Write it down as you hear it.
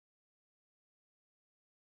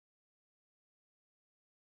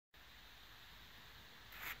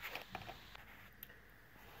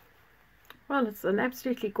Well, it's an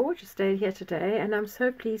absolutely gorgeous day here today, and I'm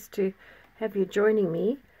so pleased to have you joining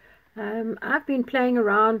me. I've been playing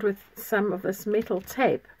around with some of this metal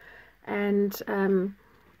tape, and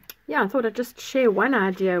yeah, I thought I'd just share one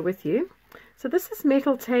idea with you. So this is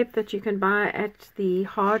metal tape that you can buy at the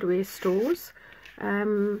hardware stores.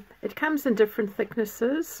 It comes in different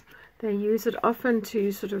thicknesses. They use it often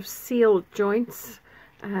to sort of seal joints.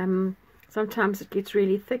 Sometimes it gets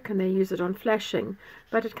really thick and they use it on flashing,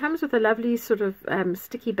 but it comes with a lovely sort of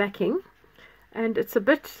sticky backing, and it's a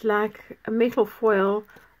bit like a metal foil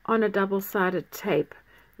on a double-sided tape,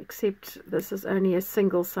 except this is only a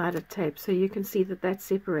single-sided tape, so you can see that that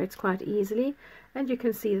separates quite easily, and you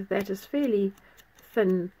can see that that is fairly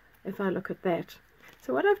thin if I look at that.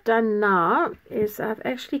 So what I've done now is I've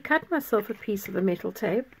actually cut myself a piece of the metal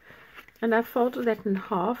tape, and I've folded that in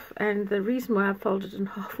half, and the reason why I've folded it in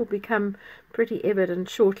half will become pretty evident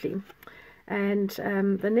shortly. And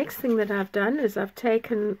the next thing that I've done is I've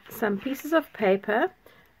taken some pieces of paper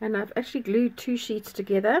and I've actually glued two sheets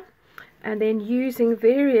together, and then using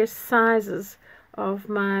various sizes of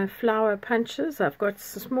my flower punches, I've got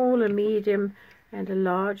small, a medium and a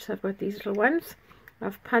large, so I've got these little ones.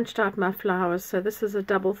 I've punched out my flowers, so this is a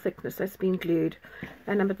double thickness that's been glued,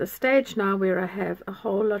 and I'm at the stage now where I have a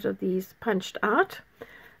whole lot of these punched out.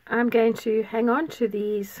 I'm going to hang on to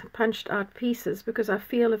these punched out pieces because I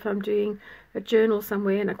feel if I'm doing a journal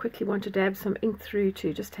somewhere and I quickly want to dab some ink through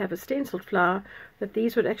to just have a stenciled flower, that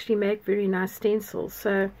these would actually make very nice stencils.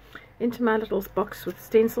 So into my little box with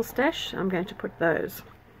stencil stash, I'm going to put those.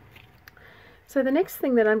 So the next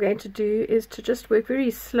thing that I'm going to do is to just work very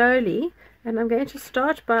slowly, and I'm going to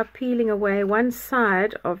start by peeling away one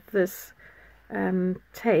side of this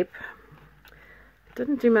tape.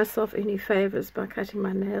 Didn't do myself any favors by cutting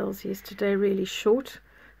my nails yesterday really short.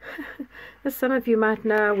 As some of you might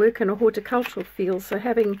know, I work in a horticultural field, so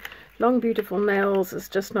having long beautiful nails is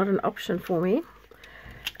just not an option for me.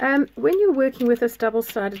 When you're working with this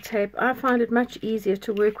double-sided tape, I find it much easier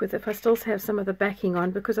to work with if I still have some of the backing on,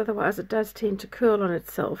 because otherwise it does tend to curl on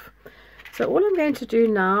itself. So all I'm going to do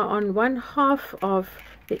now on one half of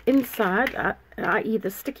the inside, i.e. the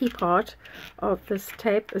sticky part of this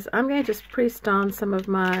tape, is I'm going to just press down some of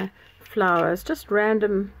my flowers, just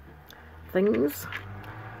random things,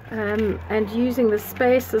 and using the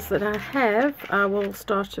spaces that I have, I will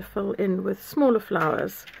start to fill in with smaller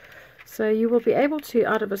flowers. So you will be able to,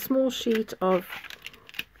 out of a small sheet of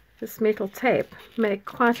this metal tape, make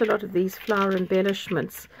quite a lot of these flower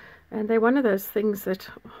embellishments. And they're one of those things that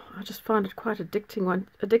I just find it quite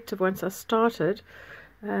addictive once I started,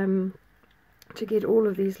 to get all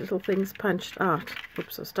of these little things punched out.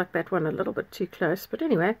 Oops, I stuck that one a little bit too close, but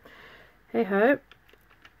anyway, hey ho,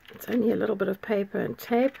 it's only a little bit of paper and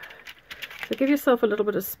tape. So give yourself a little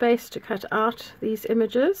bit of space to cut out these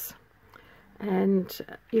images, and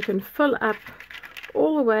you can fill up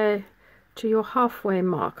all the way to your halfway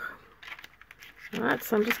mark. Alright,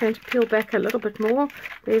 so I'm just going to peel back a little bit more.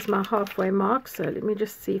 There's my halfway mark, so let me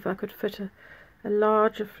just see if I could fit a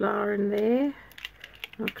larger flower in there.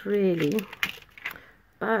 Not really,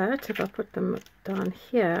 but if I put them down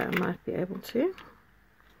here I might be able to,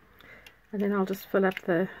 and then I'll just fill up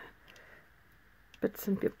the bits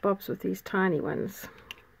and bobs with these tiny ones.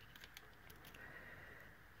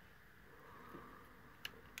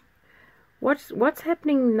 What's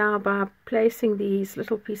happening now by placing these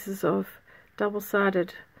little pieces of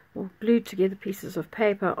double-sided or glued together pieces of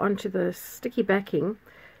paper onto the sticky backing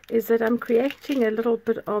is that I'm creating a little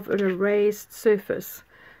bit of an erased surface,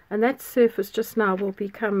 and that surface just now will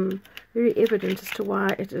become very evident as to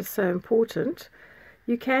why it is so important.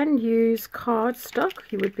 You can use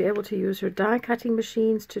cardstock. You would be able to use your die cutting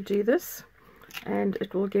machines to do this, and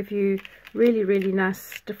it will give you really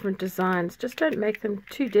nice different designs. Just don't make them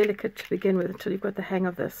too delicate to begin with until you've got the hang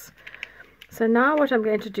of this. So now what I'm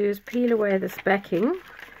going to do is peel away this backing.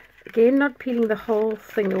 Again, not peeling the whole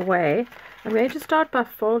thing away. I'm going to start by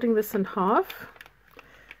folding this in half.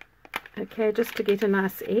 Okay, just to get a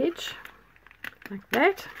nice edge, like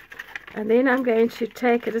that. And then I'm going to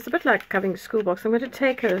take it, it's a bit like covering a school box. I'm going to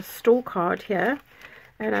take a store card here,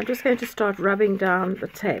 and I'm just going to start rubbing down the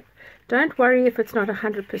tape. Don't worry if it's not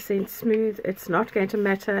 100% smooth, it's not going to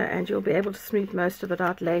matter, and you'll be able to smooth most of it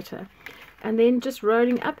out later. And then just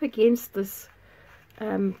rolling up against this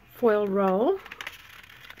foil roll,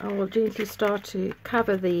 I will gently start to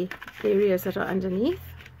cover the areas that are underneath.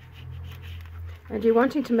 And you're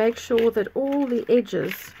wanting to make sure that all the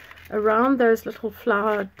edges around those little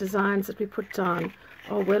flower designs that we put down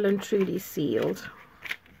are well and truly sealed.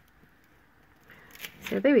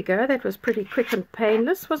 So there we go, that was pretty quick and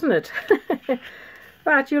painless, wasn't it?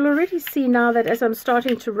 Right, you'll already see now that as I'm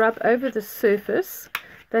starting to rub over the surface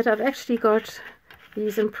that I've actually got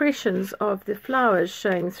these impressions of the flowers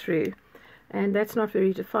showing through, and that's not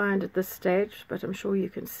very defined at this stage, but I'm sure you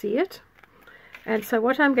can see it. And so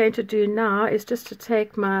what I'm going to do now is just to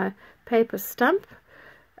take my paper stump,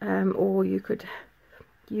 or you could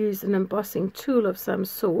use an embossing tool of some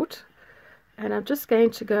sort, and I'm just going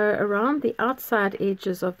to go around the outside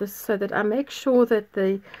edges of this so that I make sure that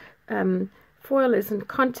the foil is in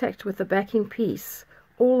contact with the backing piece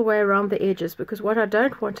all the way around the edges, because what I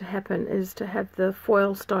don't want to happen is to have the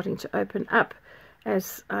foil starting to open up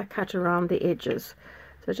as I cut around the edges.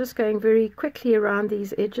 So just going very quickly around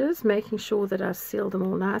these edges, making sure that I seal them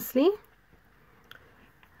all nicely,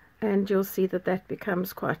 and you'll see that that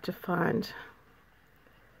becomes quite defined.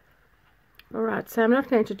 Alright, so I'm not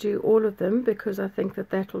going to do all of them because I think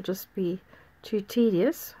that that will just be too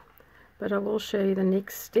tedious, but I will show you the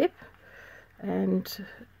next step and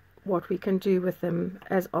what we can do with them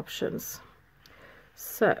as options.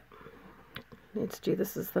 So let's do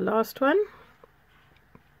this as the last one.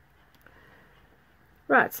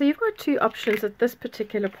 Right, so you've got two options at this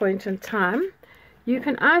particular point in time. You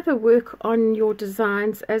can either work on your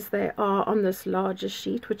designs as they are on this larger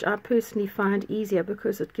sheet, which I personally find easier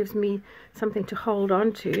because it gives me something to hold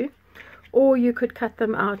on to, or you could cut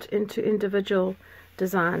them out into individual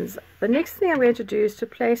designs. The next thing I'm going to do is to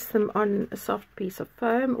place them on a soft piece of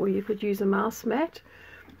foam, or you could use a mouse mat,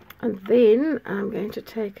 and then I'm going to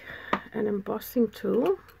take an embossing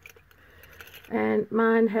tool, and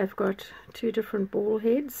mine have got two different ball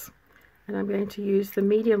heads, and I'm going to use the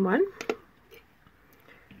medium one.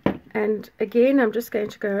 And again, I'm just going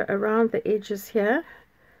to go around the edges here,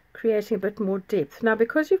 creating a bit more depth. Now,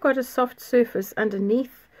 because you've got a soft surface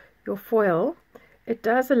underneath your foil, it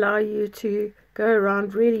does allow you to go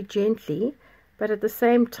around really gently, but at the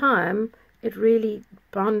same time, it really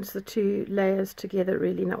bonds the two layers together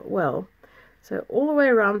really well. So all the way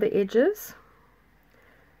around the edges.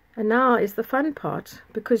 And now is the fun part,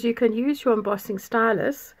 because you can use your embossing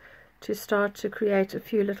stylus to start to create a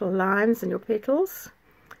few little lines in your petals,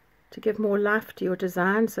 to give more life to your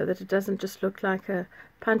design so that it doesn't just look like a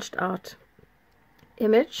punched out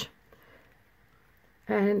image.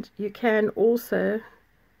 And you can also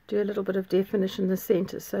do a little bit of definition in the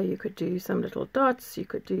center, so you could do some little dots, you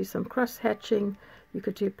could do some cross hatching, you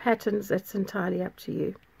could do patterns. That's entirely up to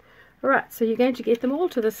you. Alright, so you're going to get them all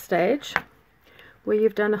to this stage where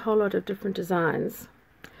you've done a whole lot of different designs.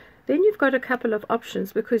 Then you've got a couple of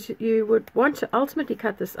options, because you would want to ultimately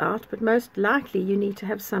cut this out, but most likely you need to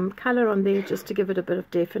have some color on there just to give it a bit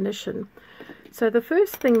of definition. So the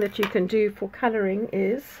first thing that you can do for coloring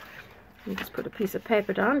is, let me just put a piece of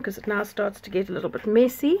paper down because it now starts to get a little bit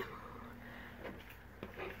messy.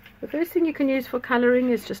 The first thing you can use for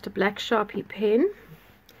coloring is just a black Sharpie pen,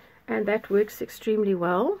 and that works extremely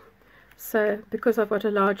well. So because I've got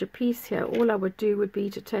a larger piece here, all I would do would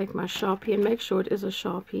be to take my Sharpie, and make sure it is a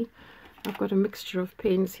Sharpie. I've got a mixture of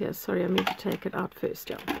pens here. Sorry, I meant to take it out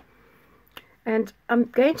first. Yeah. And I'm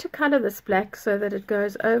going to color this black so that it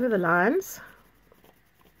goes over the lines.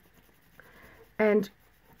 And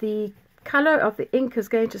the color of the ink is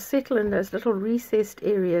going to settle in those little recessed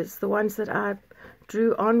areas, the ones that I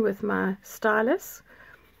drew on with my stylus.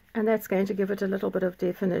 And that's going to give it a little bit of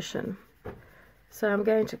definition. So I'm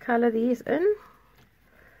going to color these in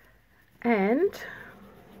and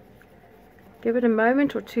give it a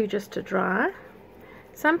moment or two just to dry.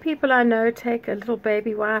 Some people I know take a little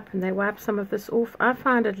baby wipe and they wipe some of this off. I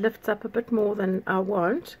find it lifts up a bit more than I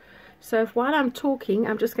want. So while I'm talking,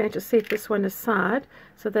 I'm just going to set this one aside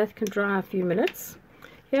so that it can dry a few minutes.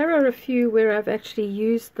 Here are a few where I've actually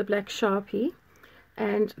used the black Sharpie,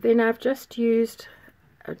 and then I've just used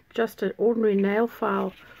just an ordinary nail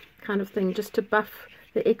file kind of thing just to buff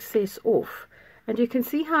the excess off. And you can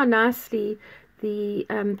see how nicely the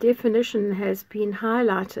definition has been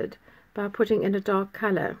highlighted by putting in a dark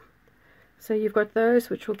color. So you've got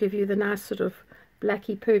those which will give you the nice sort of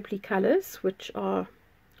blacky purpley colors, which are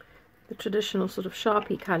the traditional sort of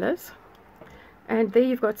Sharpie colors. And there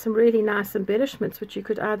you've got some really nice embellishments which you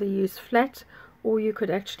could either use flat, or you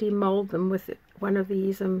could actually mold them with one of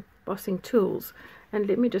these embossing tools. And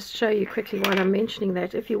let me just show you quickly while I'm mentioning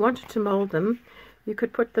that. If you wanted to mold them, you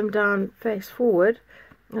could put them down face forward.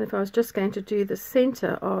 And if I was just going to do the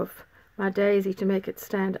center of my daisy to make it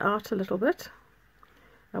stand out a little bit,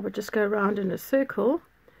 I would just go around in a circle,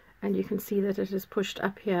 and you can see that it is pushed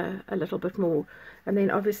up here a little bit more. And then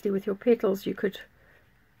obviously with your petals you could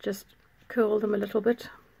just curl them a little bit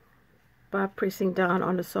by pressing down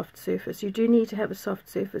on a soft surface. You do need to have a soft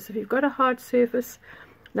surface. If you've got a hard surface,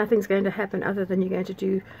 nothing's going to happen other than you're going to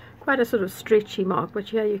do quite a sort of stretchy mark. But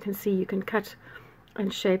here you can see you can cut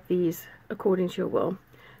and shape these according to your will.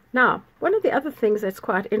 Now, one of the other things that's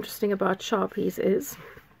quite interesting about Sharpies is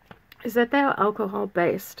that they are alcohol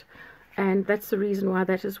based, and that's the reason why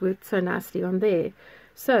that has worked so nicely on there.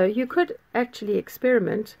 So you could actually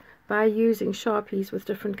experiment by using Sharpies with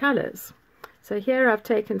different colors. So here I've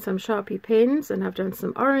taken some Sharpie pens, and I've done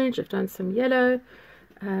some orange, I've done some yellow,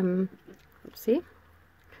 see,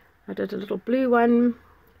 I did a little blue one,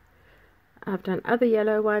 I've done other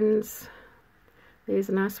yellow ones. There's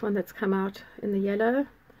a nice one that's come out in the yellow,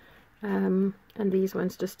 and these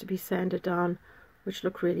ones just to be sanded down, which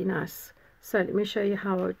look really nice. So let me show you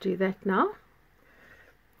how I would do that now.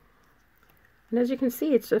 And as you can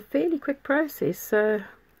see, it's a fairly quick process. So,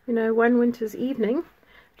 you know, one winter's evening,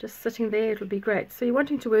 just sitting there, it'll be great. So you're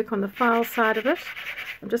wanting to work on the file side of it.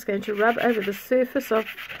 I'm just going to rub over the surface of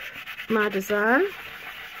my design,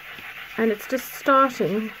 and it's just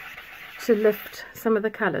starting to lift some of the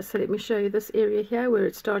colors. So let me show you this area here where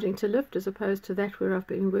it's starting to lift, as opposed to that where I've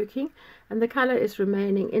been working, and the color is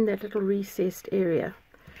remaining in that little recessed area.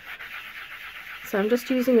 So I'm just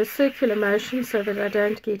using a circular motion so that I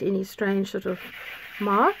don't get any strange sort of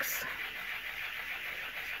marks,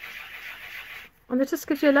 and it just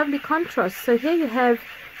gives you a lovely contrast. So here you have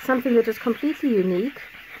something that is completely unique.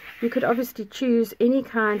 You could obviously choose any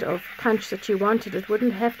kind of punch that you wanted. It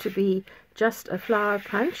wouldn't have to be just a flower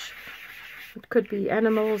punch. It could be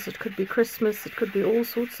animals, it could be Christmas, it could be all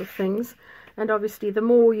sorts of things. And obviously the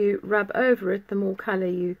more you rub over it, the more colour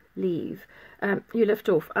you leave. You lift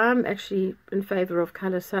off. I'm actually in favour of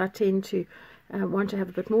colour, so I tend to want to have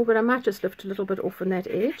a bit more, but I might just lift a little bit off on that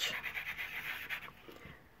edge.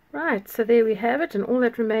 Right, so there we have it, and all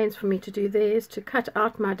that remains for me to do there is to cut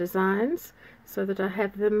out my designs so that I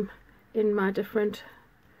have them in my different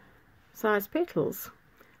size petals.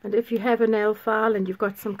 And if you have a nail file and you've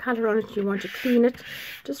got some colour on it, you want to clean it,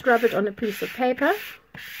 just rub it on a piece of paper.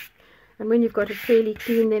 And when you've got it fairly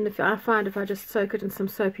clean, then I find if I just soak it in some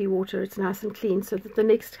soapy water, it's nice and clean, so that the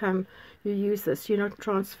next time you use this, you're not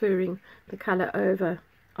transferring the colour over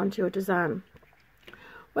onto your design.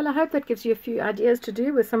 Well, I hope that gives you a few ideas to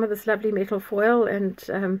do with some of this lovely metal foil, and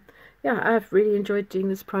yeah, I've really enjoyed doing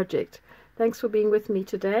this project. Thanks for being with me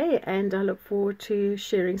today, and I look forward to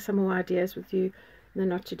sharing some more ideas with you in the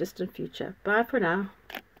not too distant future. Bye for now.